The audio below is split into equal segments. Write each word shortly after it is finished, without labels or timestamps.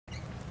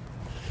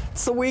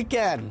It's the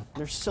weekend.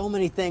 There's so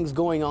many things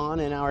going on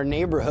in our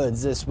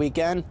neighborhoods this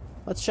weekend.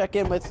 Let's check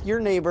in with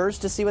your neighbors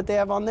to see what they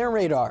have on their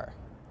radar.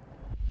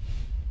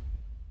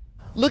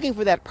 Looking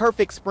for that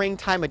perfect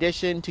springtime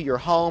addition to your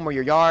home or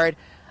your yard?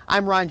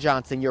 I'm Ron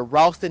Johnson, your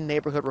Ralston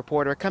neighborhood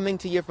reporter, coming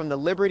to you from the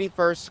Liberty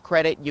First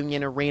Credit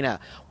Union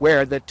Arena,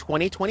 where the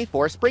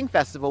 2024 Spring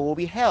Festival will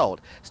be held,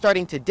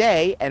 starting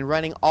today and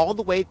running all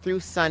the way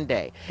through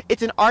Sunday.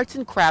 It's an arts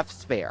and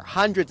crafts fair.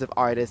 Hundreds of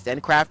artists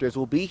and crafters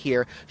will be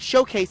here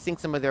showcasing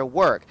some of their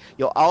work.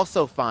 You'll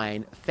also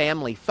find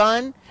family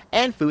fun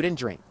and food and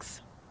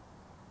drinks.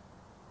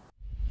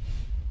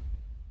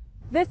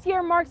 This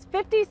year marks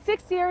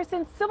 56 years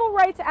since civil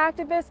rights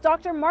activist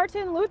Dr.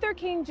 Martin Luther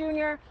King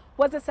Jr.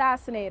 was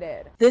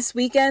assassinated. This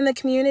weekend, the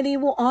community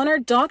will honor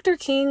Dr.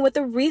 King with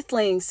a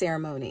wreath-laying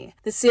ceremony.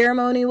 The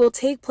ceremony will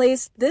take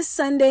place this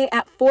Sunday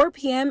at 4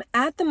 p.m.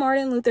 at the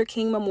Martin Luther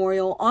King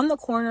Memorial on the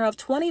corner of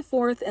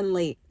 24th and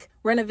Lake.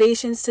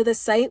 Renovations to the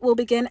site will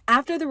begin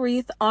after the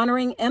wreath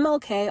honoring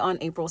MLK on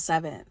April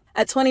 7th.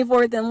 At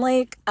 24th and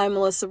Lake, I'm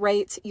Melissa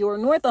Wright, your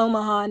North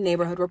Omaha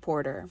neighborhood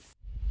reporter.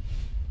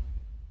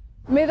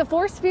 May the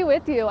force be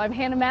with you. I'm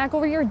Hannah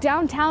McElroy, your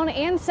downtown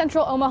and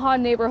central Omaha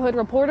neighborhood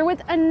reporter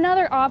with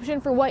another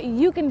option for what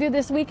you can do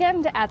this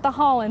weekend at the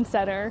Holland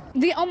Center.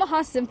 The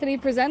Omaha Symphony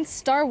presents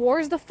Star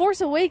Wars The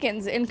Force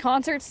Awakens in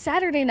concert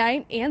Saturday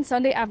night and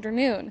Sunday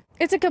afternoon.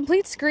 It's a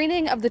complete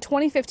screening of the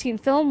 2015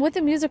 film with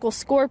a musical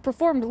score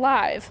performed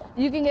live.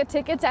 You can get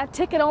tickets at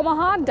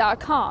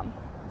ticketomaha.com.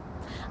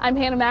 I'm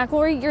Hannah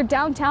McElroy, your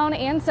downtown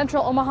and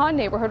central Omaha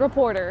neighborhood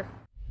reporter.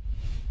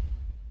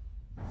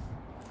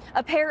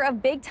 A pair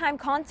of big-time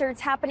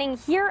concerts happening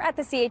here at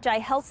the CHI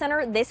Health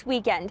Center this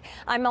weekend.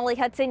 I'm Molly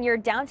Hudson, your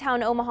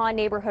downtown Omaha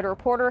neighborhood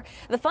reporter.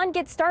 The fun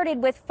gets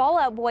started with Fall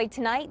Out Boy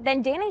tonight,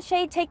 then Dan and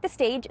Shay take the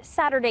stage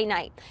Saturday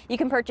night. You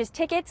can purchase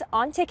tickets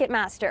on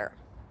Ticketmaster.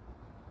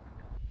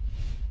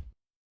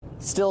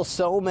 Still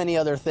so many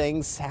other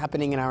things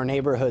happening in our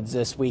neighborhoods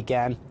this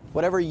weekend.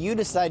 Whatever you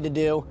decide to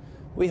do,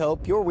 we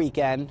hope your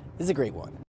weekend is a great one.